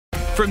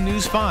From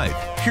News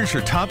 5, here's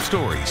your top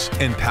stories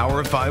and Power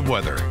of 5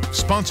 weather.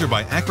 Sponsored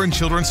by Akron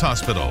Children's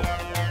Hospital.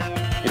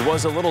 It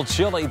was a little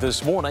chilly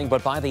this morning,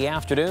 but by the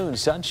afternoon,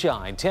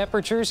 sunshine.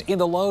 Temperatures in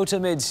the low to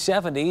mid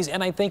 70s,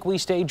 and I think we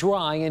stay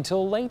dry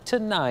until late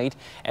tonight.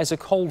 As a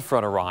cold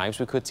front arrives,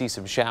 we could see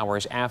some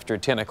showers after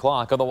 10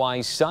 o'clock.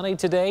 Otherwise, sunny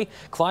today,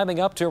 climbing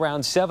up to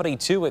around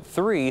 72 at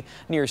 3,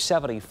 near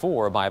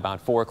 74 by about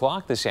 4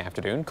 o'clock this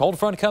afternoon. Cold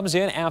front comes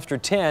in after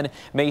 10,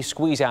 may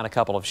squeeze out a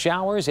couple of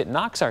showers. It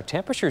knocks our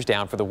temperatures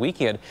down for the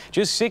weekend.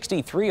 Just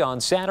 63 on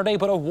Saturday,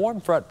 but a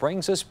warm front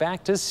brings us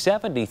back to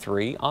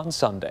 73 on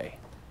Sunday.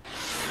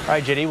 All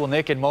right, Jenny. Well,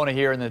 Nick and Mona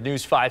here in the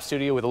News 5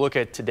 studio with a look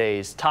at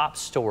today's top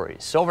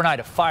stories.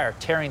 Overnight, a fire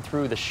tearing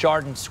through the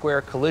Chardon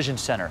Square Collision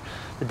Center.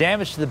 The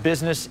damage to the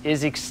business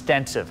is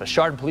extensive. A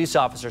Chardon police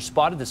officer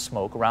spotted the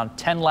smoke around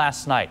 10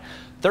 last night.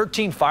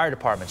 13 fire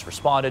departments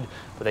responded,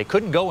 but they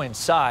couldn't go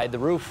inside. The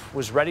roof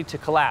was ready to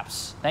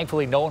collapse.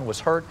 Thankfully, no one was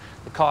hurt.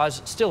 The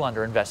cause still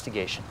under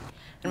investigation.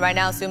 And right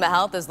now, Summa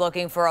Health is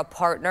looking for a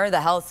partner.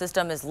 The health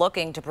system is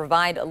looking to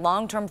provide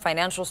long-term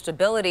financial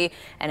stability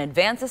and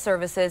advance the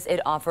services it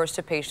offers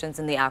to patients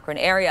in the Akron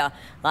area.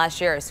 Last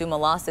year, Summa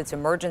lost its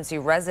emergency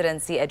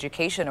residency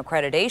education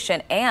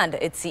accreditation and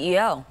its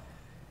CEO.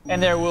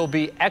 And there will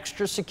be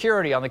extra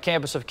security on the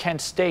campus of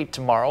Kent State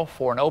tomorrow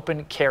for an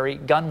open carry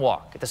gun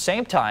walk. At the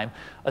same time,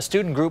 a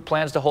student group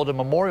plans to hold a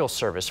memorial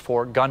service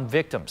for gun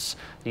victims.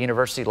 The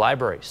university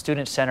library,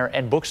 student center,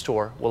 and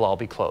bookstore will all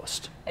be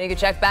closed. And you can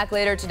check back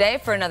later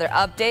today for another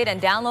update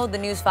and download the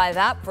News 5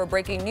 app for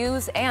breaking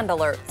news and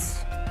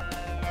alerts.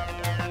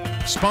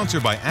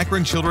 Sponsored by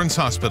Akron Children's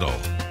Hospital.